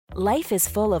Life is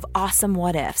full of awesome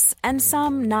what-ifs, and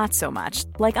some not so much,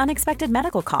 like unexpected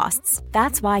medical costs.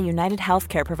 That's why United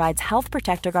Healthcare provides Health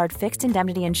Protector Guard fixed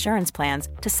indemnity insurance plans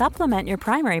to supplement your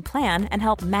primary plan and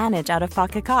help manage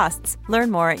out-of-pocket costs.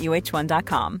 Learn more at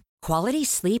uh1.com. Quality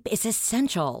sleep is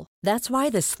essential. That's why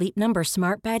the Sleep Number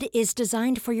Smart Bed is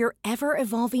designed for your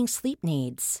ever-evolving sleep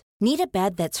needs. Need a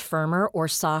bed that's firmer or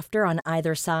softer on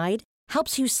either side?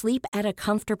 Helps you sleep at a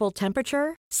comfortable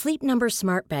temperature? Sleep Number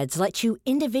Smart Beds let you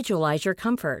individualize your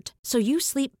comfort, so you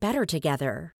sleep better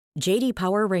together. J.D.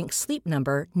 Power ranks Sleep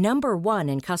Number number one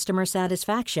in customer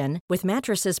satisfaction with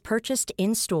mattresses purchased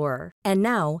in-store. And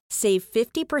now, save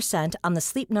 50% on the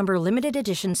Sleep Number Limited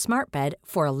Edition Smart Bed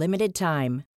for a limited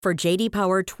time. For J.D.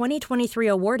 Power 2023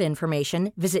 award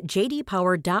information, visit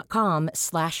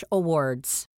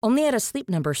jdpower.com/awards. Only at a Sleep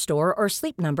Number store or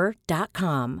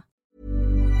sleepnumber.com.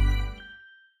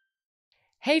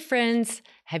 Hey friends,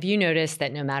 have you noticed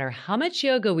that no matter how much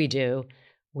yoga we do,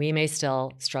 we may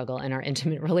still struggle in our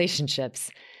intimate relationships?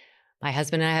 My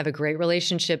husband and I have a great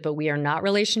relationship, but we are not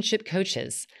relationship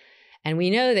coaches. And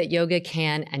we know that yoga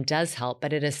can and does help,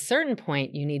 but at a certain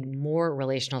point, you need more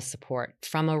relational support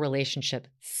from a relationship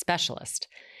specialist.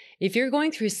 If you're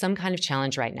going through some kind of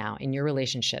challenge right now in your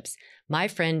relationships, my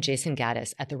friend Jason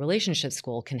Gaddis at the Relationship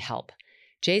School can help.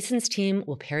 Jason's team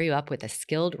will pair you up with a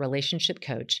skilled relationship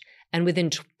coach, and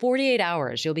within 48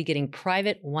 hours, you'll be getting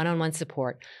private one-on-one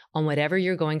support on whatever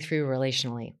you're going through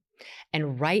relationally.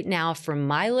 And right now, for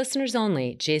my listeners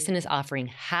only, Jason is offering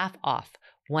half off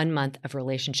 1 month of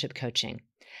relationship coaching.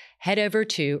 Head over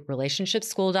to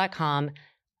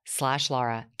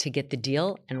relationshipschool.com/Laura to get the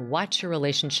deal and watch your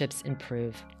relationships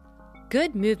improve.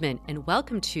 Good movement, and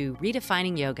welcome to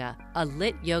Redefining Yoga, a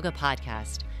lit yoga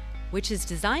podcast, which is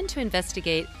designed to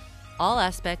investigate all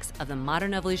aspects of the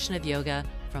modern evolution of yoga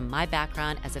from my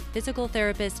background as a physical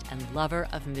therapist and lover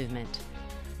of movement.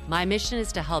 My mission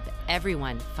is to help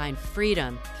everyone find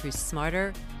freedom through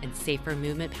smarter and safer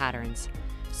movement patterns,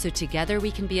 so together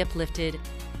we can be uplifted,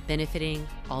 benefiting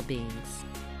all beings.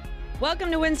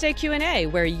 Welcome to Wednesday Q&A,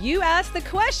 where you ask the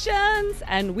questions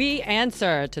and we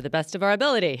answer to the best of our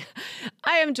ability.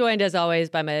 I am joined, as always,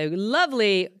 by my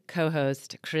lovely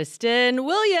co-host, Kristen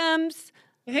Williams.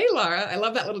 Hey, Laura. I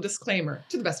love that little disclaimer.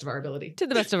 To the best of our ability. To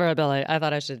the best of our ability. I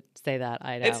thought I should say that.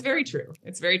 I know. It's very true.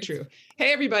 It's very true.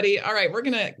 Hey, everybody. All right. We're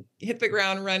going to hit the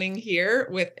ground running here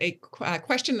with a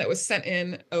question that was sent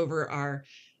in over our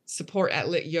support at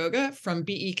Lit Yoga from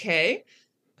BEK.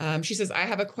 She says, I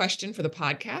have a question for the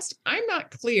podcast. I'm not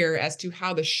clear as to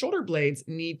how the shoulder blades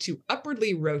need to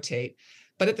upwardly rotate,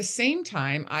 but at the same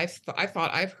time, I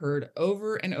thought I've heard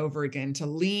over and over again to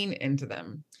lean into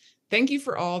them. Thank you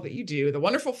for all that you do, the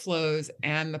wonderful flows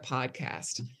and the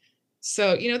podcast.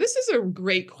 So, this is a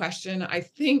great question. I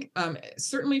think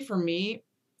certainly for me,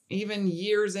 even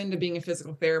years into being a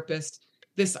physical therapist,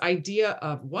 this idea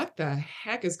of what the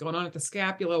heck is going on at the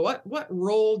scapula, what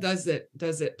role does it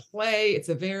play? It's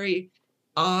a very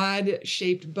odd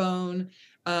shaped bone.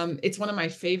 It's one of my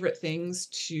favorite things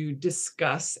to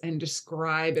discuss and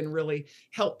describe and really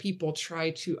help people try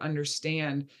to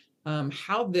understand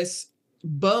how this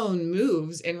bone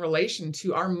moves in relation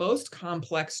to our most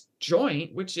complex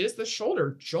joint, which is the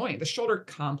shoulder joint, the shoulder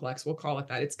complex. We'll call it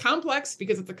that. It's complex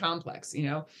because it's a complex,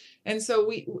 And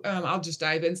so I'll just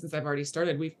dive in since I've already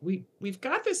started. We've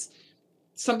got this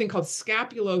something called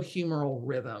scapulohumeral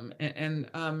rhythm, and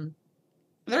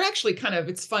they're actually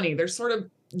it's funny. They're sort of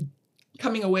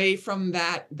coming away from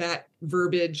that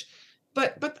verbiage.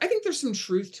 But I think there's some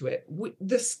truth to it.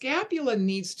 The scapula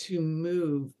needs to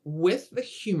move with the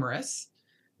humerus,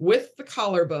 with the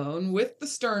collarbone, with the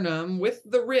sternum, with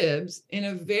the ribs in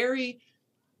a very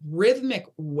rhythmic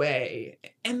way.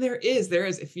 And there is,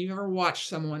 if you've ever watched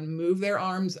someone move their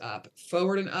arms up,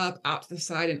 forward and up, out to the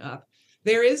side and up,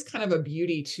 there is kind of a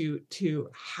beauty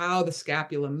to how the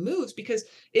scapula moves, because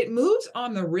it moves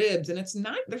on the ribs, and there's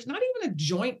not even a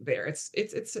joint there. It's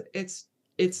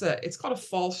called a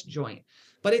false joint,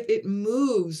 but it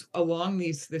moves along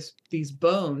these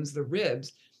bones, the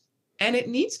ribs, and it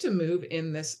needs to move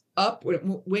in this up.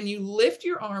 When you lift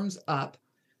your arms up,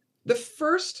 the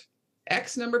first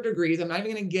X number of degrees, I'm not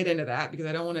even going to get into that because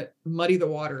I don't want to muddy the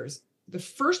waters. The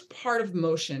first part of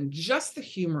motion, just the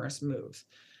humerus moves.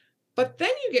 But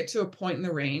then you get to a point in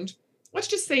the range, let's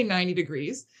just say 90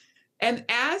 degrees. And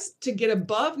as to get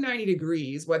above 90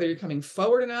 degrees, whether you're coming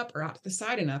forward and up or out to the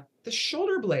side and up, the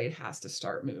shoulder blade has to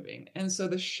start moving. And so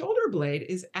the shoulder blade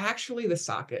is actually the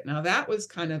socket. Now, that was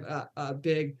kind of a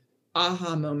big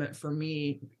aha moment for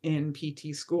me in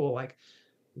PT school. Like,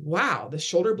 wow, the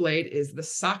shoulder blade is the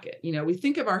socket. We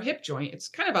think of our hip joint. It's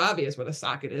kind of obvious what a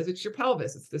socket is. It's your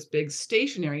pelvis. It's this big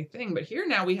stationary thing. But here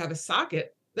now we have a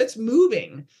socket that's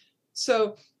moving.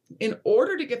 So in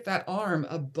order to get that arm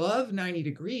above 90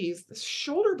 degrees, the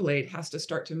shoulder blade has to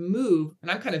start to move.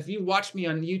 And if you watch me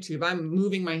on YouTube, I'm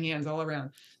moving my hands all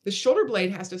around. The shoulder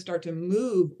blade has to start to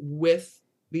move with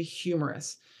the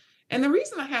humerus. And the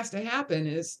reason that has to happen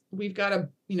is we've got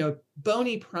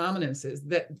bony prominences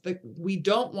that we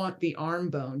don't want the arm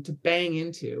bone to bang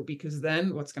into, because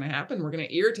then what's going to happen? We're going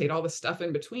to irritate all the stuff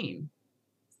in between.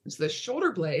 So the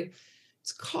shoulder blade,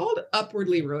 it's called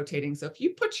upwardly rotating. So if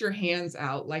you put your hands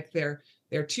out like they're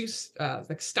two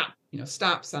like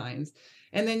stop signs,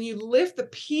 and then you lift the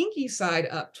pinky side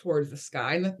up towards the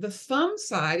sky, and the thumb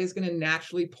side is going to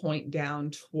naturally point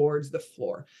down towards the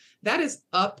floor. That is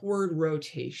upward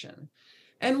rotation.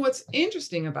 And what's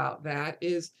interesting about that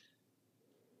is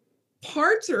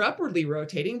parts are upwardly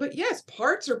rotating, but yes,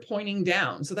 parts are pointing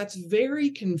down. So that's very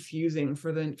confusing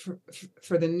for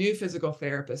the new physical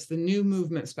therapist, the new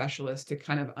movement specialist to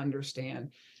kind of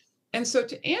understand. And so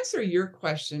to answer your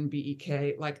question,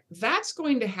 BEK, that's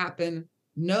going to happen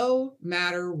no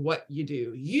matter what you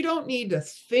do. You don't need to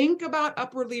think about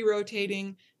upwardly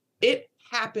rotating. It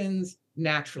happens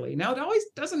naturally. Now, it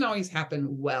doesn't always happen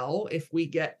well if we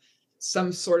get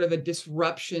some sort of a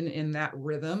disruption in that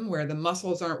rhythm where the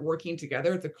muscles aren't working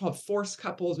together. They're called force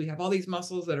couples. We have all these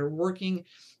muscles that are working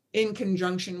in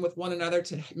conjunction with one another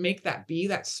to make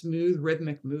that smooth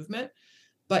rhythmic movement.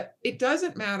 But it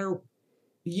doesn't matter.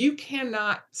 You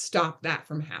cannot stop that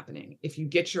from happening. If you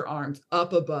get your arms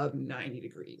up above 90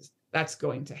 degrees, that's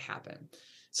going to happen.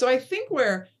 So I think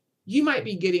where you might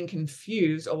be getting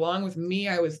confused, along with me,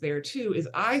 I was there too, is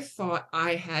I thought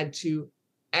I had to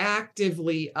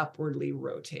actively upwardly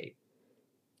rotate.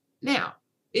 Now,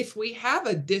 if we have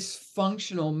a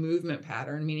dysfunctional movement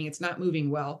pattern, meaning it's not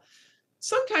moving well,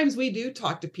 sometimes we do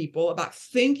talk to people about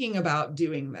thinking about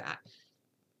doing that.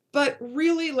 But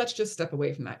really, let's just step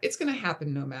away from that. It's going to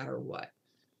happen no matter what.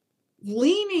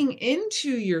 Leaning into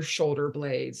your shoulder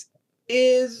blades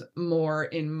is more,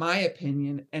 in my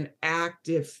opinion, an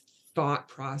active thought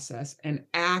process, an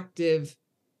active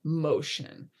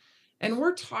motion. And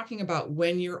we're talking about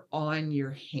when you're on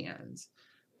your hands.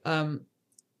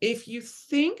 If you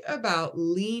think about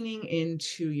leaning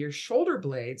into your shoulder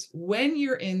blades, when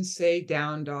you're in, say,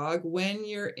 down dog, when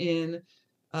you're in,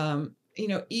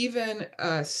 even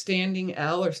standing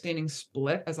L or standing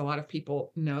split, as a lot of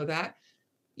people know that,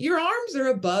 your arms are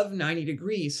above 90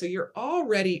 degrees. So you're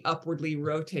already upwardly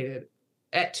rotated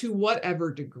to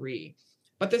whatever degree.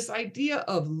 But this idea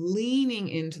of leaning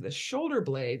into the shoulder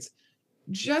blades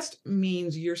just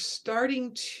means you're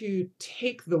starting to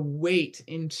take the weight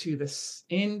into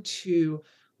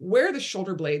where the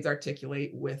shoulder blades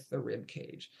articulate with the rib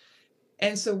cage.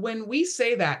 And so when we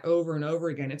say that over and over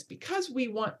again, it's because we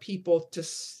want people to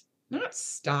not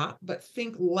stop, but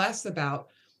think less about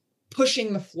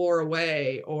pushing the floor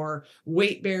away or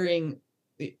weight bearing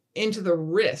into the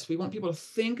wrist. We want people to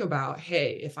think about,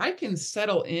 hey, if I can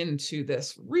settle into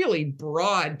this really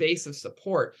broad base of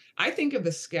support, I think of the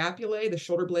scapulae, the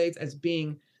shoulder blades, as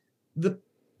being the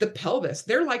pelvis.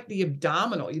 They're like the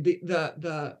abdominal,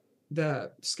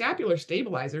 the scapular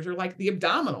stabilizers are like the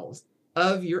abdominals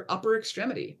of your upper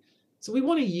extremity. So we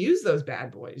want to use those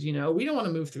bad boys. We don't want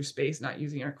to move through space not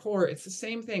using our core. It's the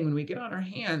same thing when we get on our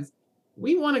hands.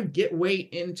 We want to get weight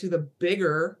into the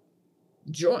bigger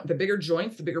joints, the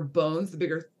bigger bones, the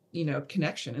bigger,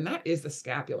 connection. And that is the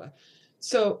scapula.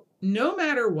 So no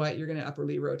matter what, you're going to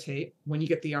upwardly rotate when you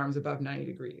get the arms above 90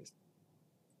 degrees.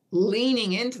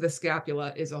 Leaning into the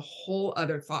scapula is a whole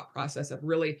other thought process of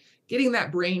really getting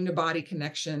that brain to body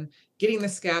connection, getting the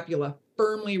scapula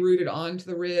firmly rooted onto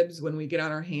the ribs when we get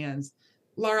on our hands.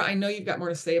 Laura, I know you've got more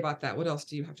to say about that. What else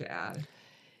do you have to add?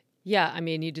 Yeah,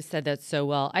 you just said that so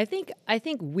well. I think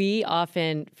we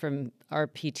often, from our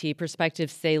PT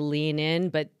perspective, say lean in,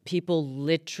 but people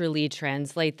literally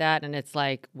translate that, and it's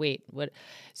like, wait, what?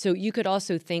 So you could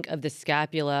also think of the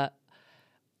scapula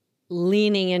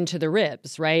leaning into the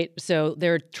ribs, right? So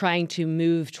they're trying to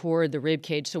move toward the rib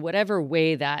cage. So whatever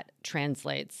way that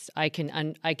translates, I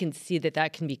can see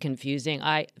that can be confusing.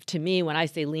 To me, when I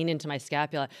say lean into my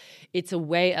scapula, it's a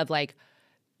way of like,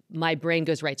 my brain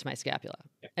goes right to my scapula.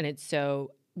 And it's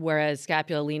so, whereas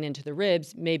scapula lean into the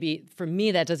ribs, maybe for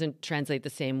me, that doesn't translate the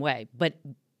same way. But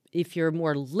if you're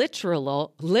more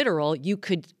literal, you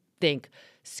could think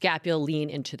scapula lean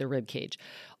into the rib cage.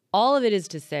 All of it is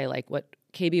to say, like what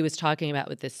KB was talking about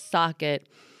with this socket,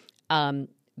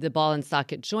 the ball and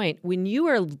socket joint. When you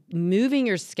are moving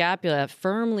your scapula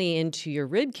firmly into your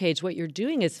rib cage, what you're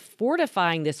doing is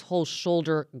fortifying this whole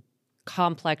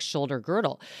complex shoulder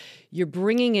girdle. You're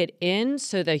bringing it in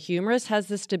so the humerus has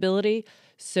the stability,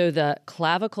 so the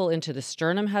clavicle into the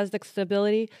sternum has the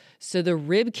stability, so the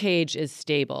rib cage is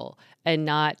stable and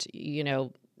not,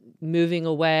 moving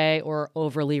away or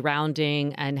overly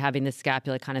rounding and having the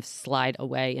scapula kind of slide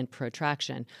away in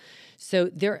protraction. So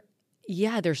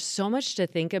there's so much to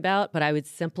think about, but I would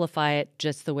simplify it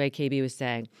just the way KB was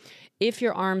saying. If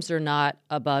your arms are not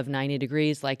above 90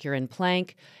 degrees, like you're in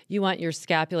plank, you want your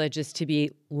scapula just to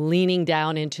be leaning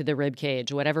down into the rib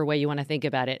cage, whatever way you want to think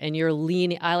about it. And you're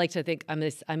leaning, I like to think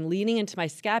I'm leaning into my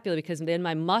scapula because then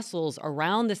my muscles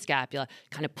around the scapula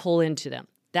kind of pull into them.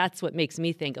 That's what makes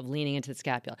me think of leaning into the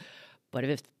scapula. But if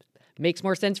it makes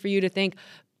more sense for you to think,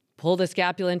 pull the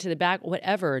scapula into the back,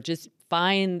 whatever, just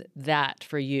find that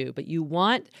for you. But you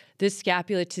want the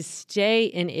scapula to stay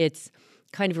in its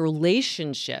kind of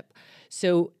relationship.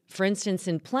 So, for instance,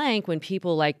 in plank, when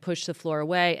people like push the floor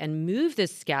away and move the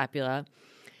scapula,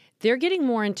 they're getting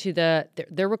more into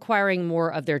they're requiring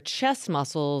more of their chest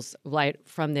muscles, like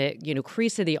from the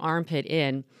crease of the armpit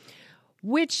in,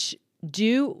 which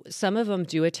some of them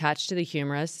do attach to the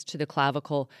humerus, to the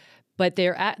clavicle, but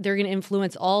they're going to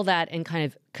influence all that and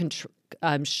kind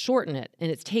of shorten it,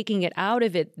 and it's taking it out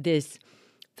of it this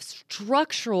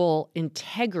structural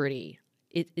integrity.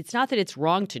 It's not that it's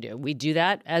wrong to do. We do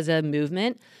that as a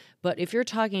movement, but if you're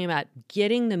talking about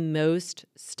getting the most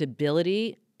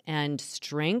stability and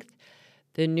strength,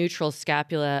 the neutral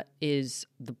scapula is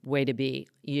the way to be,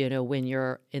 when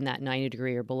you're in that 90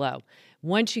 degree or below.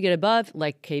 Once you get above,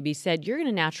 like KB said, you're going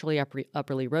to naturally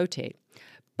upperly rotate.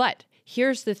 But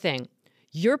here's the thing.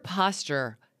 Your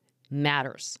posture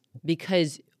matters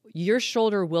because your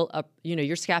shoulder will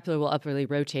your scapula will upperly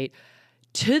rotate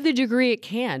to the degree it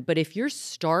can. But if your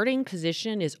starting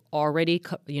position is already,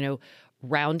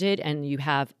 rounded and you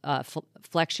have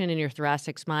flexion in your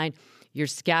thoracic spine, your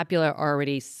scapula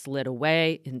already slid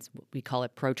away, and we call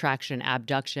it protraction,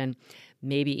 abduction,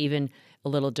 maybe even a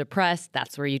little depressed.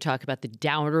 That's where you talk about the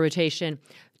downward rotation.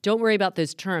 Don't worry about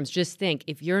those terms. Just think,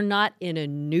 if you're not in a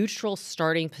neutral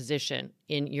starting position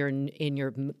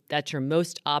that's your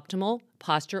most optimal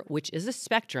posture, which is a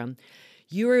spectrum,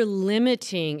 you are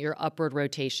limiting your upward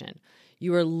rotation.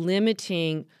 You are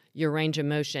limiting your range of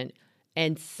motion,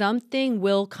 and something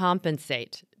will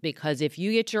compensate, because if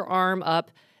you get your arm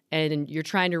up and you're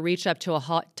trying to reach up to a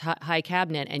high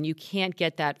cabinet and you can't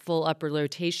get that full upward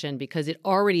rotation because it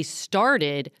already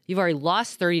started, you've already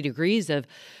lost 30 degrees of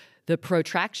the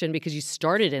protraction because you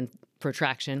started in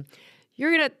protraction,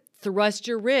 you're going to thrust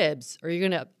your ribs or you're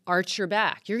going to arch your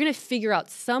back. You're going to figure out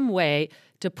some way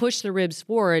to push the ribs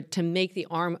forward to make the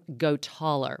arm go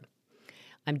taller.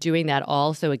 I'm doing that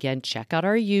all. So again, check out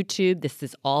our YouTube. This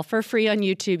is all for free on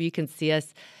YouTube. You can see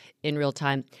us in real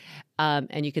time.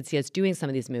 And you can see us doing some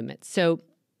of these movements. So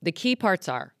the key parts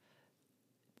are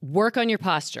work on your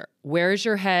posture. Where is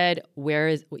your head?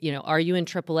 Are you in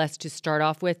triple S to start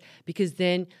off with? Because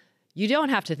then you don't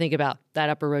have to think about that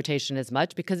upper rotation as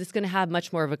much because it's going to have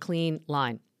much more of a clean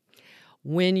line.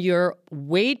 When you're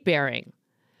weight bearing,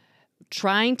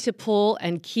 trying to pull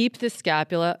and keep the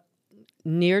scapula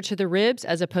near to the ribs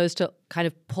as opposed to kind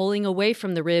of pulling away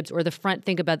from the ribs or the front,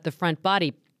 think about the front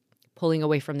body pulling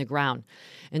away from the ground.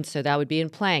 And so that would be in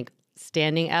plank,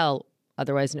 standing L.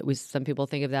 Otherwise, some people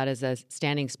think of that as a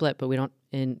standing split, but we don't,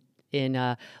 in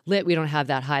lit, we don't have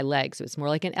that high leg. So it's more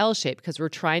like an L shape because we're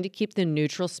trying to keep the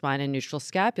neutral spine and neutral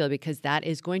scapula because that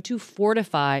is going to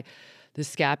fortify the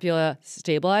scapula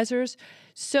stabilizers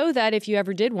so that if you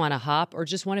ever did want to hop or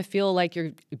just want to feel like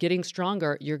you're getting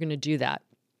stronger, you're going to do that.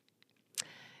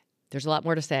 There's a lot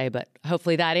more to say, but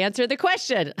hopefully that answered the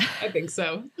question. I think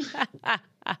so.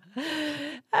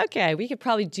 Okay, we could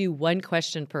probably do one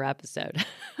question per episode.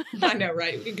 I know,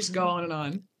 right? We can just go on and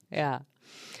on. Yeah.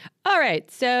 All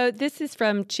right. So this is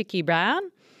from Chicky Brown.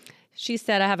 She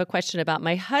said, I have a question about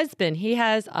my husband. He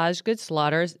has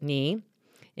Osgood-Schlatter's knee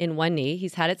in one knee.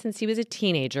 He's had it since he was a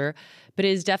teenager, but it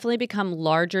has definitely become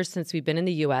larger since we've been in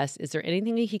the U.S. Is there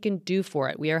anything that he can do for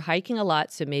it? We are hiking a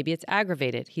lot, so maybe it's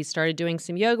aggravated. He started doing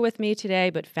some yoga with me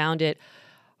today, but found it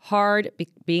hard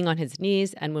being on his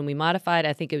knees, and when we modified,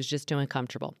 I think it was just too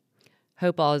uncomfortable.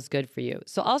 Hope all is good for you.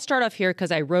 So I'll start off here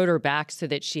because I wrote her back so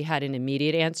that she had an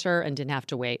immediate answer and didn't have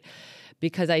to wait.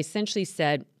 Because I essentially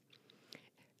said,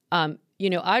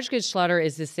 Osgood-Schlatter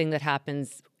is this thing that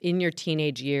happens in your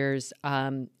teenage years.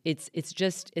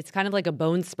 It's kind of like a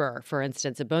bone spur, for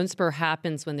instance. A bone spur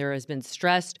happens when there has been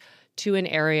stress to an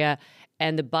area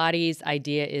And the body's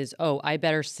idea is, oh, I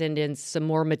better send in some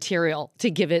more material to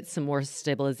give it some more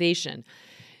stabilization.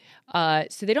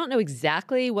 So they don't know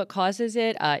exactly what causes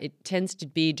it. It tends to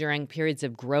be during periods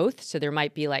of growth. So there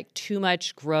might be like too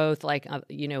much growth,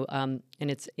 and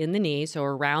it's in the knee, so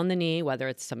around the knee, whether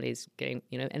it's somebody's getting,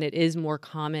 and it is more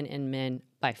common in men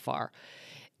by far.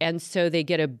 And so they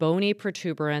get a bony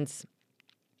protuberance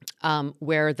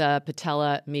where the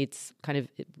patella meets, kind of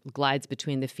glides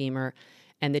between the femur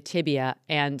and the tibia.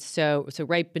 And so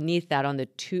right beneath that on the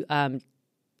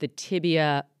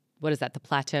tibia, what is that, the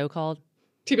plateau called?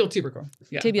 Tibial tubercle.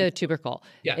 Yeah. Tibial tubercle.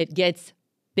 Yeah. It gets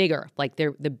bigger, like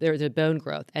there's a bone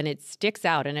growth, and it sticks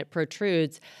out and it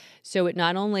protrudes. So it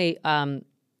not only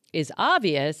is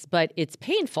obvious, but it's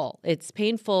painful. It's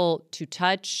painful to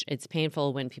touch. It's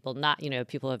painful when people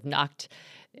have knocked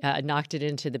it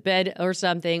into the bed or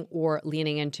something, or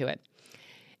leaning into it.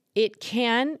 It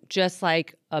can, just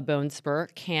like a bone spur,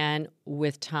 can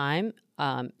with time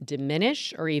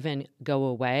diminish or even go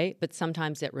away, but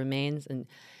sometimes it remains, and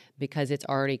because it's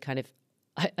already kind of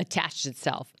attached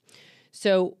itself.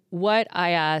 So what I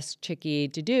asked Chicky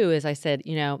to do is I said,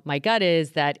 my gut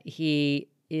is that he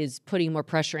is putting more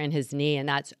pressure in his knee, and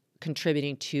that's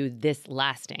contributing to this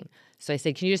lasting. So I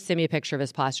said, can you just send me a picture of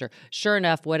his posture? Sure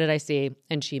enough, what did I see?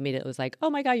 And she immediately was like,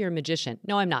 oh my God, you're a magician.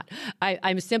 No, I'm not.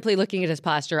 I'm simply looking at his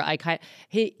posture.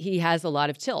 He has a lot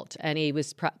of tilt, and he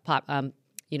was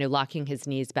locking his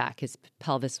knees back. His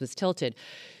pelvis was tilted.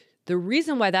 The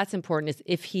reason why that's important is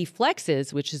if he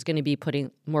flexes, which is going to be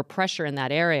putting more pressure in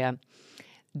that area,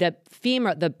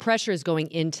 the pressure is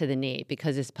going into the knee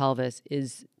because his pelvis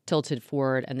is tilted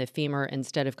forward, and the femur,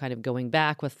 instead of kind of going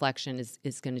back with flexion,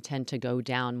 is going to tend to go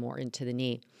down more into the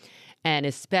knee. And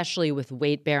especially with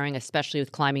weight bearing, especially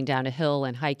with climbing down a hill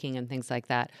and hiking and things like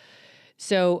that.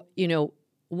 So,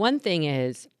 one thing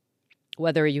is,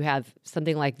 whether you have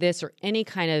something like this or any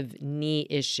kind of knee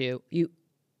issue,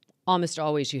 almost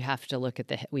always you have to look at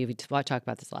the hip. We talk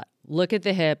about this a lot. Look at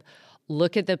the hip,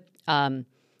 look at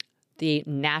the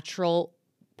natural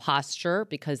posture,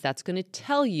 because that's going to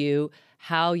tell you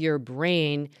how your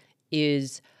brain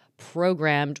is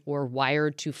programmed or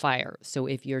wired to fire. So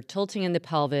if you're tilting in the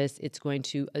pelvis, it's going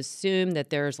to assume that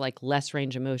there's like less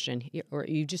range of motion, or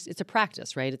it's a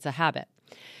practice, right? It's a habit.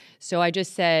 So I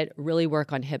just said, really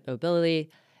work on hip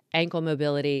mobility, ankle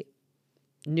mobility,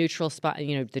 neutral spot,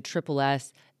 the triple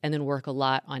S, and then work a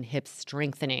lot on hip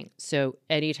strengthening. So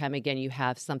anytime, again, you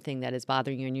have something that is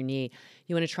bothering you in your knee,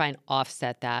 you want to try and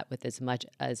offset that with as much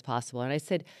as possible. And I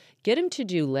said, get him to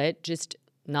do lit, just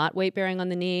not weight bearing on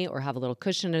the knee, or have a little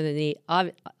cushion under the knee.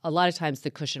 A lot of times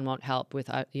the cushion won't help with,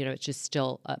 it's just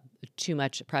still too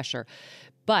much pressure.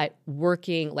 But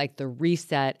working like the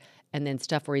reset and then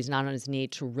stuff where he's not on his knee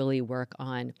to really work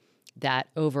on that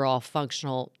overall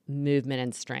functional movement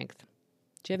and strength.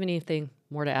 Do you have anything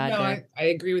more to add? No, there? I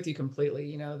agree with you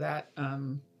completely. That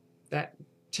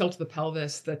tilt of the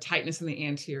pelvis, the tightness in the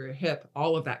anterior hip,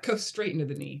 all of that goes straight into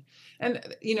the knee. And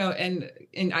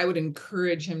and I would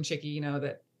encourage him, Chicky,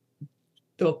 that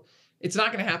it's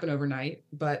not going to happen overnight,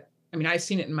 but I mean, I've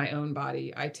seen it in my own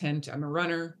body. I'm a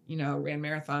runner, ran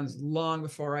marathons long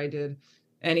before I did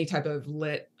any type of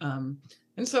lit. And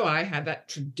so I had that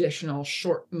traditional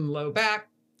short and low back,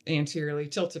 anteriorly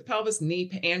tilted pelvis,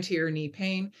 anterior knee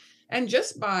pain. And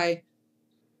just by,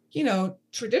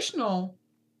 traditional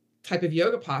type of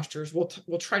yoga postures,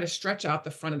 we'll try to stretch out the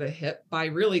front of the hip by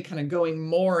really kind of going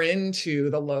more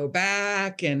into the low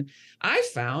back. And I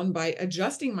found by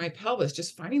adjusting my pelvis,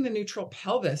 just finding the neutral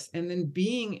pelvis and then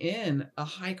being in a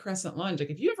high crescent lunge.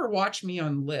 Like if you ever watch me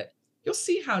on lit, you'll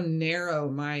see how narrow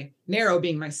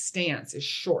being my stance is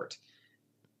short.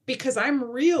 Because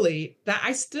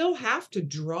I still have to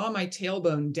draw my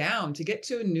tailbone down to get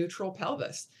to a neutral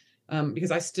pelvis.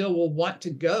 Because I still will want to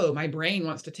go. My brain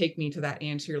wants to take me to that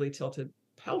anteriorly tilted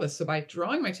pelvis. So by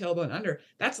drawing my tailbone under,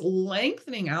 that's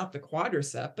lengthening out the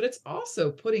quadricep, but it's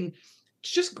also putting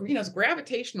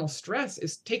gravitational stress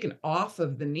is taken off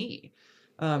of the knee.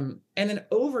 And then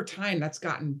over time, that's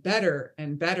gotten better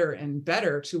and better and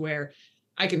better to where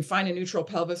I can find a neutral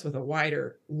pelvis with a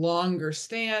wider, longer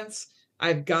stance.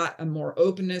 I've got a more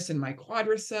openness in my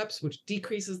quadriceps, which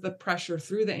decreases the pressure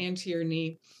through the anterior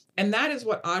knee. And that is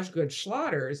what Osgood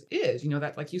Schlatters is.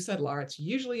 That, like you said, Laura, it's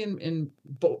usually in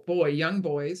young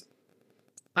boys.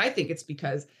 I think it's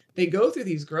because they go through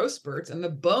these growth spurts and the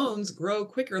bones grow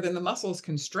quicker than the muscles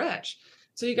can stretch.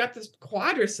 So you got this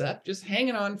quadricep just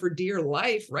hanging on for dear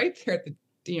life right there at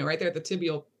the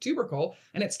tibial tubercle,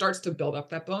 and it starts to build up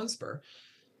that bone spur.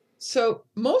 So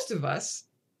most of us,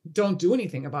 don't do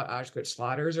anything about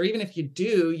Osgood-Schlatter's, or even if you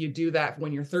do that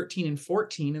when you're 13 and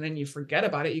 14, and then you forget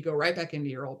about it, you go right back into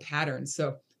your old patterns.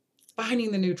 So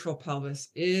finding the neutral pelvis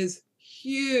is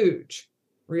huge,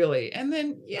 really. And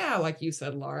then, yeah, like you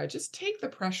said, Laura, just take the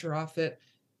pressure off it.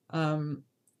 Put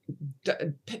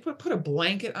a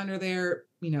blanket under there,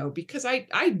 because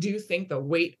I do think the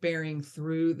weight bearing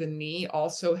through the knee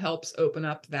also helps open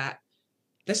up that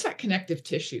connective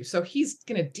tissue. So he's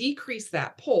going to decrease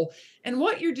that pull. And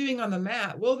what you're doing on the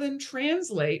mat will then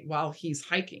translate while he's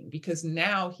hiking, because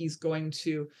now he's going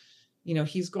to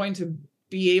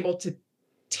be able to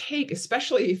take,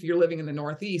 especially if you're living in the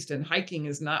Northeast and hiking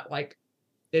is not like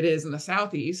it is in the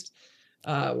Southeast,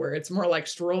 where it's more like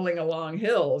strolling along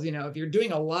hills. If you're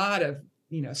doing a lot of,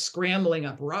 scrambling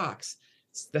up rocks,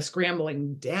 the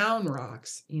scrambling down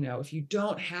rocks, if you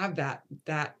don't have that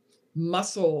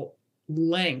muscle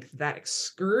length, that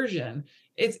excursion,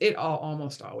 it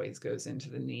almost always goes into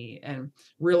the knee. And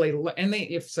really,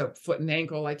 if so, foot and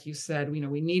ankle, like you said,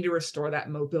 we need to restore that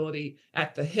mobility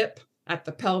at the hip, at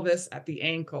the pelvis, at the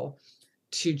ankle,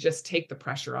 to just take the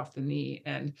pressure off the knee.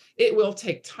 And it will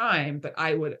take time, but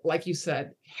I would, like you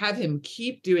said, have him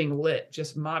keep doing LIT,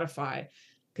 just modify,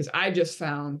 because I just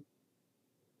found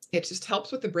it just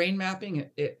helps with the brain mapping.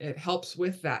 It helps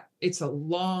with that. It's a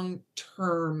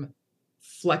long-term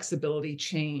flexibility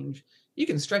change. You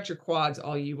can stretch your quads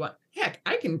all you want. Heck,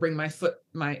 I can bring my foot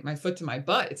to my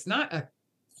butt. It's not a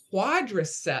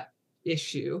quadricep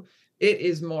issue. It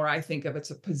is more, I think of,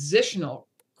 it's a positional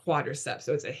quadricep.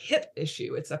 So it's a hip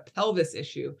issue. It's a pelvis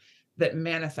issue that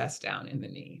manifests down in the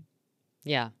knee.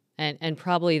 Yeah. And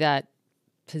probably that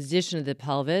position of the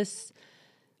pelvis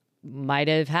might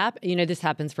have happened. This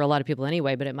happens for a lot of people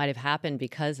anyway, but it might have happened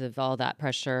because of all that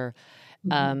pressure,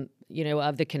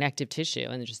 of the connective tissue,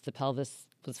 and just the pelvis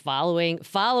was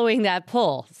following that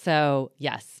pull. So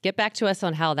yes, get back to us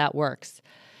on how that works.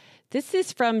 This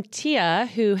is from Tia,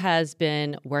 who has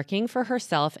been working for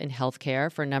herself in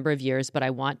healthcare for a number of years, but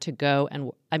I want to go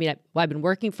I've been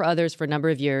working for others for a number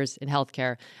of years in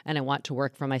healthcare, and I want to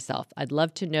work for myself. I'd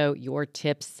love to know your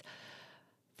tips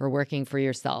for working for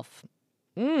yourself.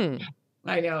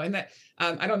 I know. And that,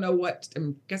 I don't know what,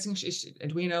 I'm guessing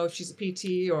do we know if she's a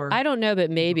PT or? I don't know,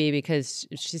 but maybe, because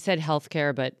she said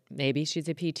healthcare, but maybe she's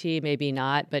a PT, maybe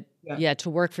not. But yeah, to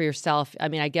work for yourself.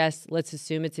 I guess let's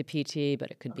assume it's a PT,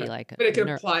 but it could be like, but it could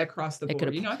apply across the board.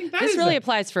 I think this really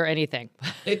applies for anything.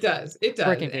 It does.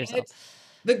 Working for yourself.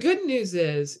 The good news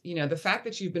is, the fact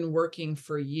that you've been working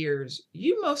for years,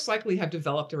 you most likely have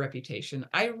developed a reputation.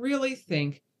 I really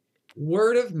think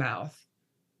word of mouth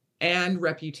and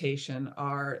reputation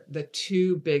are the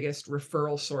two biggest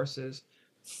referral sources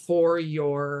for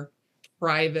your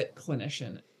private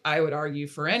clinician. I would argue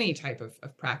for any type of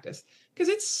practice, because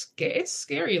it's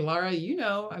scary, Laura.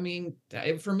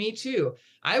 For me too.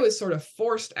 I was sort of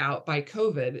forced out by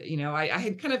COVID. I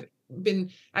had kind of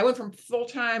I went from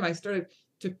full-time, I started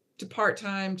to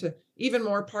part-time, to even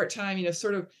more part-time,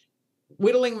 sort of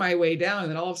whittling my way down.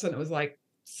 And then all of a sudden it was like,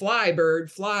 fly,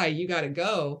 bird, fly, you got to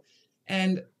go.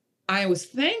 And I was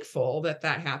thankful that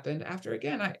happened after,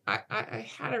 again, I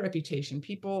had a reputation.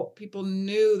 People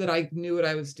knew that I knew what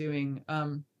I was doing.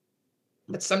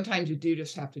 But sometimes you do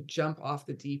just have to jump off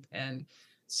the deep end.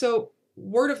 So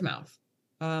word of mouth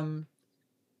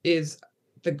is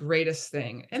the greatest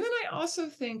thing. And then I also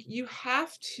think you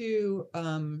have to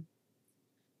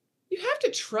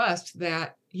trust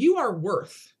that you're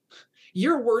worth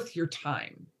your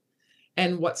time.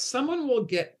 And what someone will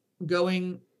get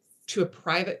going to a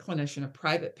private clinician, a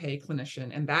private pay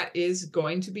clinician, and that is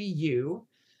going to be you,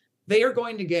 they are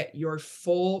going to get your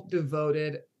full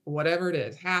devoted, whatever it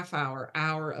is, half hour,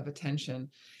 hour of attention.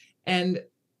 And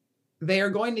they are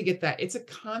going to get that. It's a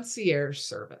concierge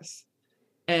service.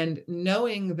 And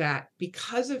knowing that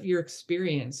because of your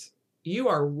experience, you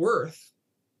are worth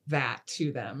that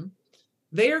to them,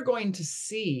 they are going to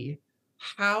see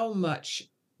how much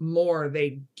more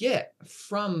they get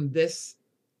from this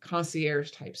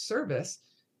concierge type service,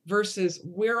 versus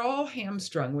we're all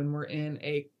hamstrung when we're in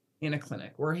a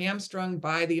clinic. We're hamstrung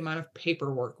by the amount of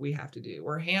paperwork we have to do.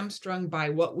 We're hamstrung by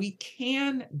what we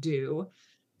can do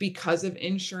because of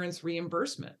insurance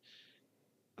reimbursement.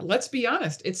 Let's be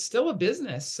honest, it's still a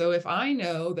business. So if I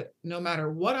know that no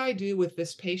matter what I do with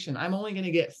this patient, I'm only going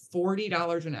to get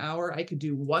 $40 an hour, I could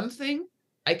do one thing,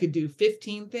 I could do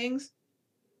 15 things.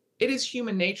 It is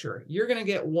human nature. You're going to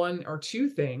get one or two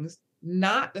things,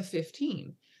 not the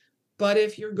 15. But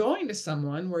if you're going to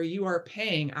someone where you are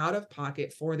paying out of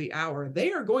pocket for the hour,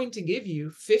 they are going to give you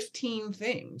 15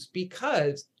 things,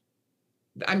 because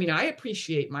I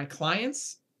appreciate my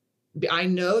clients. I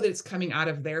know that it's coming out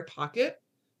of their pocket,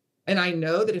 And I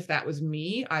know that if that was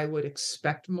me, I would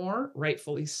expect more,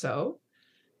 rightfully so.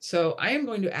 So I am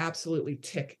going to absolutely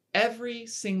tick every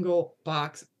single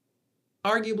box.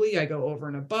 Arguably, I go over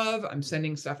and above. I'm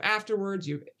sending stuff afterwards.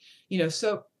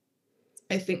 So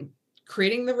I think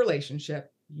creating the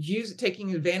relationship,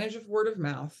 taking advantage of word of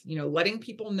mouth, letting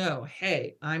people know,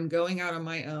 hey, I'm going out on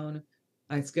my own.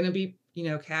 It's going to be,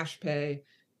 cash pay,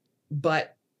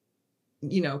 but,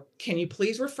 can you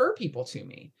please refer people to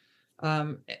me?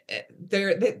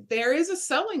 There is a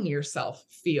selling yourself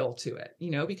feel to it,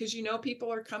 because,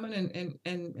 people are coming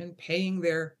and paying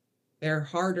their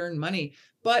hard-earned money.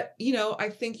 But, I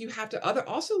think you have to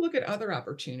also look at other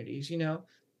opportunities,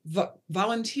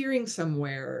 volunteering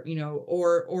somewhere,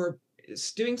 or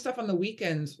doing stuff on the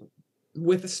weekends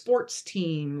with a sports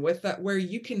team, where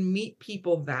you can meet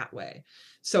people that way.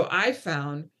 So I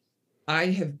found I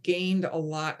have gained a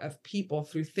lot of people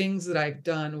through things that I've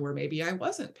done where maybe I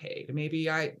wasn't paid, maybe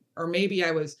I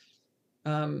was,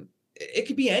 it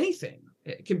could be anything.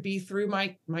 It could be through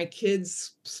my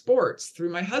kids' sports,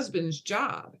 through my husband's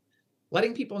job,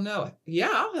 letting people know,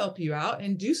 yeah, I'll help you out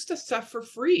and do stuff for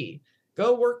free.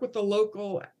 Go work with the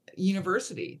local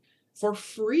university for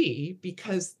free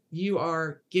because you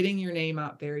are getting your name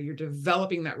out there. You're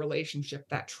developing that relationship,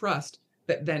 that trust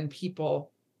that then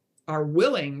people are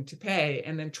willing to pay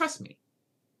and then trust me.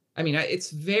 I mean,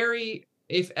 it's very,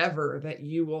 if ever, that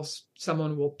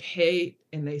someone will pay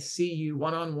and they see you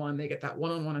one-on-one, they get that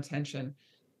one-on-one attention,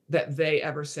 that they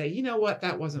ever say, you know what,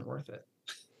 that wasn't worth it.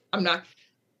 I'm not.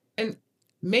 And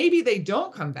maybe they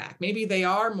don't come back. Maybe they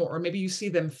are more, or maybe you see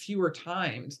them fewer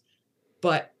times,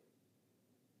 but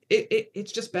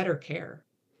it's just better care,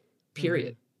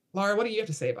 period. Laura, what do you have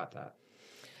to say about that?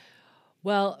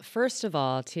 Well, first of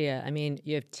all, Tia, I mean,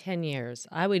 you have 10 years.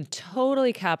 I would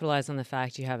totally capitalize on the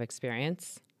fact you have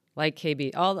experience, like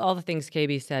KB, all the things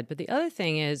KB said. But the other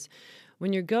thing is,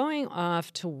 when you're going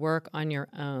off to work on your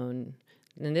own,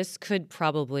 and this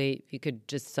you could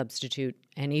just substitute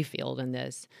any field in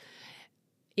this,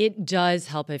 it does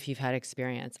help if you've had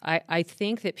experience. I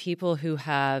think that people who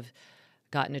have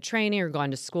gotten a training or gone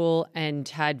to school and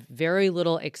had very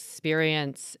little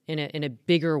experience in a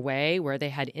bigger way, where they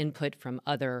had input from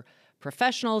other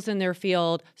professionals in their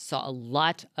field, saw a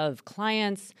lot of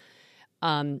clients,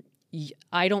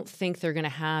 I don't think they're going to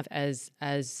have as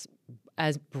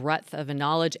breadth of a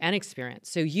knowledge and experience.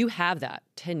 So you have that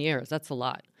 10 years. That's a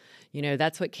lot.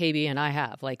 That's what KB and I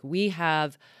have. Like, we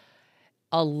have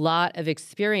a lot of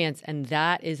experience, and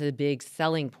that is a big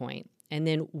selling point. And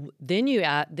then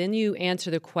you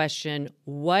answer the question,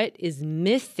 what is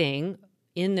missing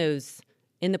in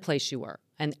the place you work?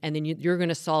 And then you're going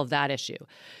to solve that issue.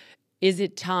 Is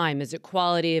it time? Is it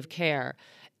quality of care?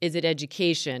 Is it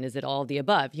education? Is it all of the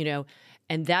above?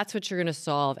 And that's what you're going to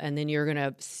solve. And then you're going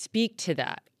to speak to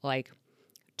that, like,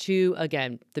 to,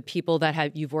 again, the people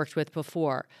that you've worked with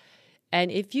before.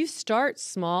 And if you start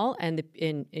small and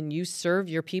you serve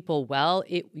your people well,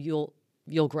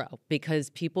 you'll grow, because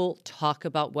people talk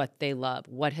about what they love,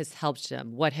 what has helped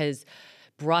them, what has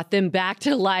brought them back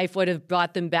to life, what have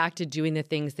brought them back to doing the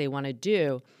things they want to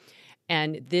do.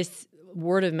 And this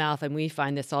word of mouth, and we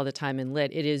find this all the time in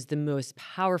Lit, it is the most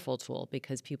powerful tool,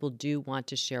 because people do want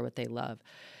to share what they love.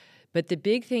 But the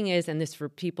big thing is, and this for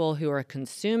people who are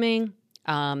consuming,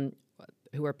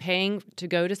 who are paying to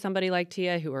go to somebody like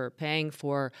Tia, who are paying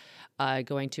for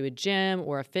going to a gym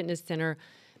or a fitness center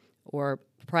or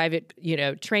private,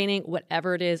 training,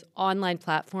 whatever it is, online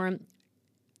platform.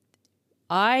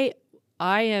 I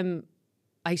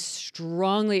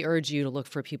strongly urge you to look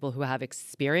for people who have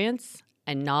experience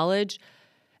and knowledge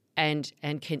and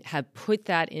can have put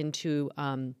that into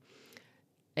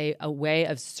a way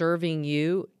of serving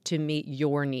you to meet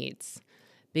your needs.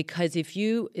 Because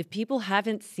if people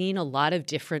haven't seen a lot of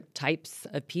different types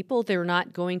of people, they're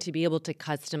not going to be able to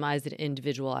customize it,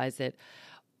 individualize it,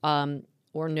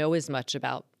 or know as much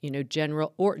about,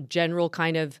 general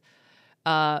kind of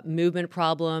movement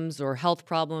problems or health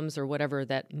problems or whatever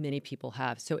that many people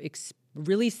have. So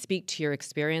really speak to your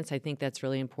experience. I think that's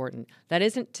really important. That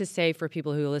isn't to say for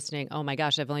people who are listening, oh my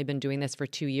gosh, I've only been doing this for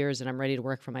 2 years and I'm ready to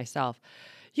work for myself.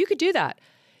 You could do that.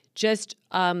 Just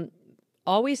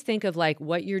always think of like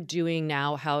what you're doing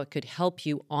now, how it could help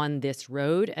you on this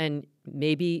road, and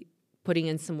maybe putting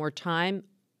in some more time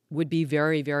would be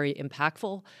very, very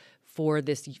impactful for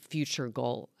this future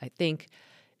goal. I think,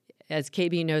 as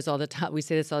KB knows all the time, we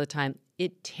say this all the time,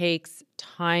 it takes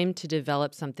time to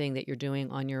develop something that you're doing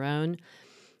on your own,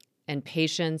 and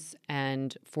patience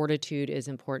and fortitude is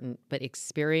important, but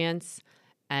experience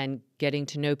and getting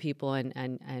to know people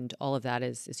and all of that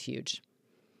is huge.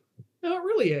 No, it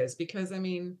really is, because I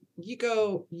mean, you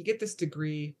get this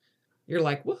degree, you're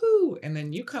like, woohoo. And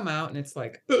then you come out and it's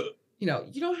like, ugh, you know,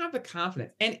 you don't have the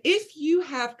confidence. And if you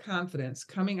have confidence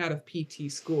coming out of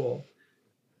PT school,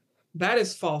 that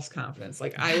is false confidence.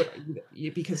 Like I would,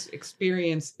 because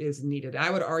experience is needed. I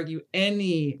would argue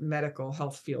any medical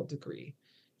health field degree,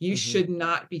 you should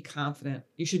not be confident.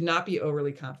 You should not be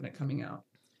overly confident coming out.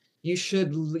 You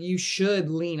should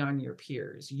lean on your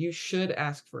peers. You should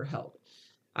ask for help.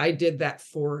 I did that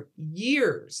for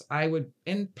years.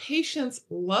 And patients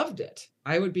loved it.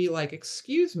 I would be like,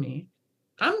 excuse me,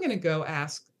 I'm going to go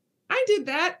ask. I did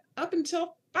that up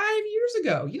until 5 years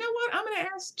ago. You know what? I'm going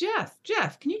to ask Jeff.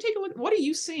 Jeff, can you take a look? What are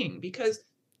you seeing? Because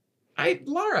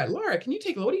Laura, can you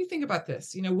take a look? What do you think about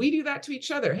this? You know, we do that to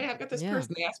each other. Hey, I've got this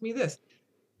person. They asked me this.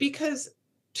 Because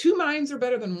two minds are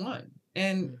better than one.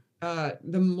 And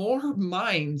the more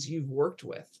minds you've worked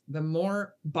with, the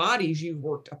more bodies you've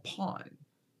worked upon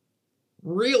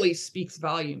really speaks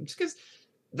volumes. Because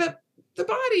the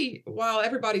body, while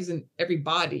every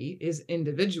body is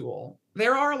individual,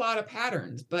 there are a lot of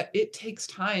patterns, but it takes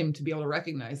time to be able to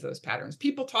recognize those patterns.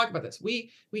 People talk about this.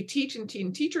 We teach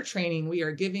in teacher training. We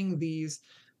are giving these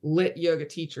lit yoga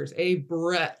teachers a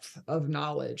breadth of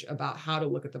knowledge about how to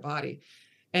look at the body.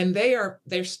 And they're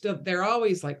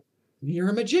always like, you're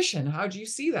a magician. How'd you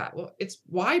see that? Well, it's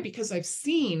why? Because I've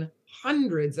seen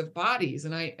hundreds of bodies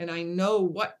and I know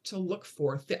what to look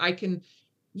for. I can,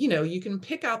 you know, you can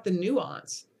pick out the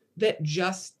nuance that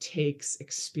just takes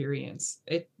experience.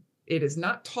 It is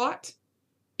not taught.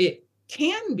 It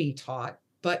can be taught,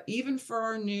 but even for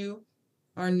our new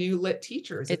lit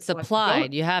teachers, it's applied.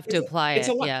 Like, you have to apply it.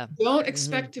 Yeah. Don't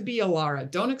expect to be a Lara.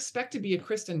 Don't expect to be a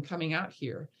Kristen coming out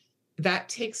here. That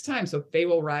takes time. So they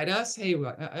will write us, hey,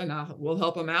 we'll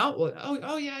help them out. Well,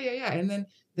 oh yeah. And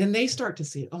then they start to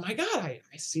see it. Oh my God,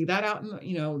 I see that out in,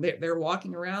 you know, they're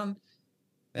walking around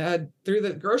through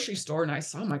the grocery store and I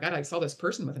saw, oh my God, I saw this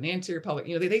person with an anterior pelvic,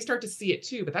 you know, they start to see it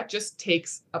too, but that just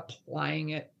takes applying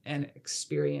it and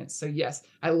experience. So yes,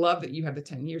 I love that you have the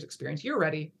 10 years experience. You're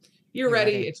ready. You're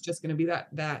ready. It's just going to be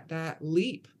that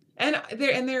leap. And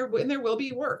there will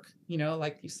be work, you know,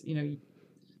 like, you know,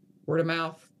 word of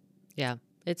mouth. Yeah,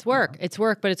 it's work. It's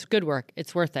work, but it's good work.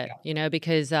 It's worth it, you know,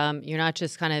 because you're not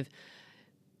just kind of,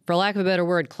 for lack of a better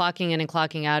word, clocking in and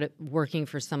clocking out, working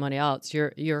for someone else.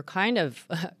 You're kind of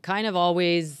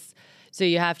always, so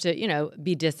you have to, you know,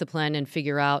 be disciplined and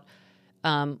figure out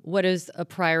what is a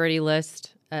priority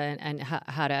list and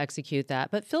how to execute that.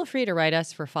 But feel free to write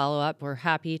us for follow-up. We're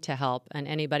happy to help. And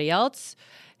anybody else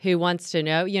who wants to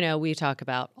know, you know, we talk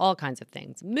about all kinds of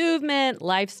things, movement,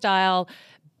 lifestyle,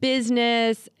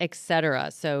 business, etc.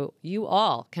 So you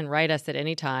all can write us at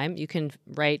any time. You can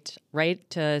write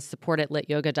to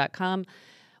support@lityoga.com.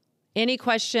 Any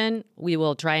question, we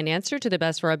will try and answer to the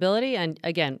best of our ability. And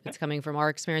again, it's coming from our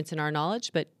experience and our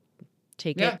knowledge, but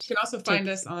take it. You can also find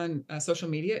us on social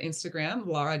media, Instagram,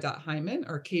 lara.hyman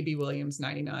or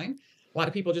kbwilliams99. A lot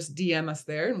of people just DM us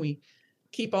there, and we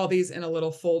keep all these in a little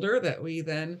folder that we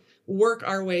then work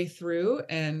our way through.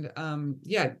 And and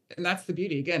that's the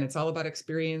beauty. Again, it's all about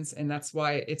experience. And that's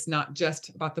why it's not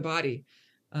just about the body.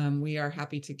 We are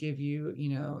happy to give you, you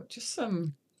know, just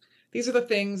these are the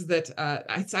things that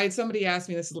I had somebody ask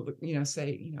me this, you know,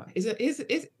 say, you know, is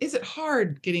it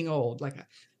hard getting old? Like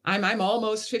I'm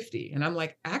almost 50. And I'm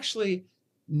like, actually,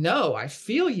 no, I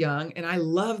feel young and I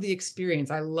love the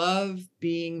experience. I love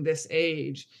being this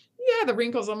age. Yeah, the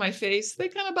wrinkles on my face, they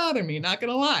kind of bother me, not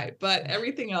going to lie. But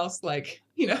everything else, like,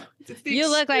 you know. You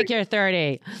look like you're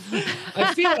 30.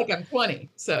 I feel like I'm 20.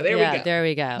 So there we go. There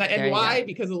we go. And why?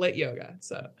 Because of lit yoga.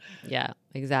 So yeah,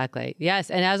 exactly.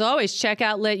 Yes. And as always, check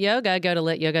out Lit Yoga. Go to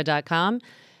lityoga.com.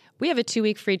 We have a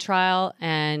 2-week free trial,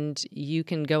 and you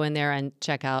can go in there and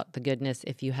check out the goodness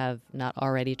if you have not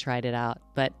already tried it out.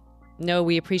 But no,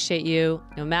 we appreciate you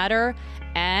no matter.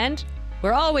 And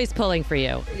we're always pulling for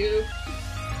you. For you.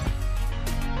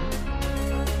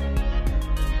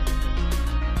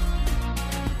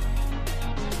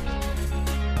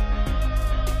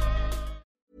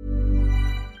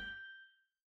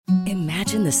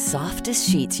 Imagine the softest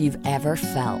sheets you've ever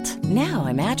felt. Now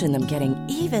imagine them getting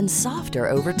even softer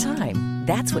over time.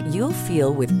 That's what you'll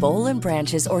feel with Boll &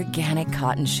 Branch's organic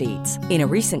cotton sheets. In a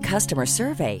recent customer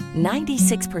survey,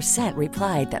 96%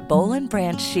 replied that Boll &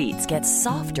 Branch sheets get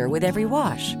softer with every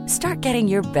wash. Start getting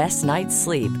your best night's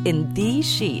sleep in these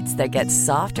sheets that get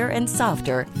softer and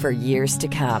softer for years to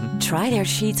come. Try their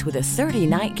sheets with a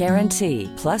 30-night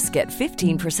guarantee. Plus, get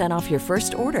 15% off your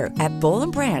first order at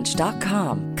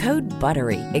bollandbranch.com. Code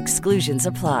BUTTERY. Exclusions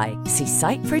apply. See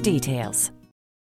site for details.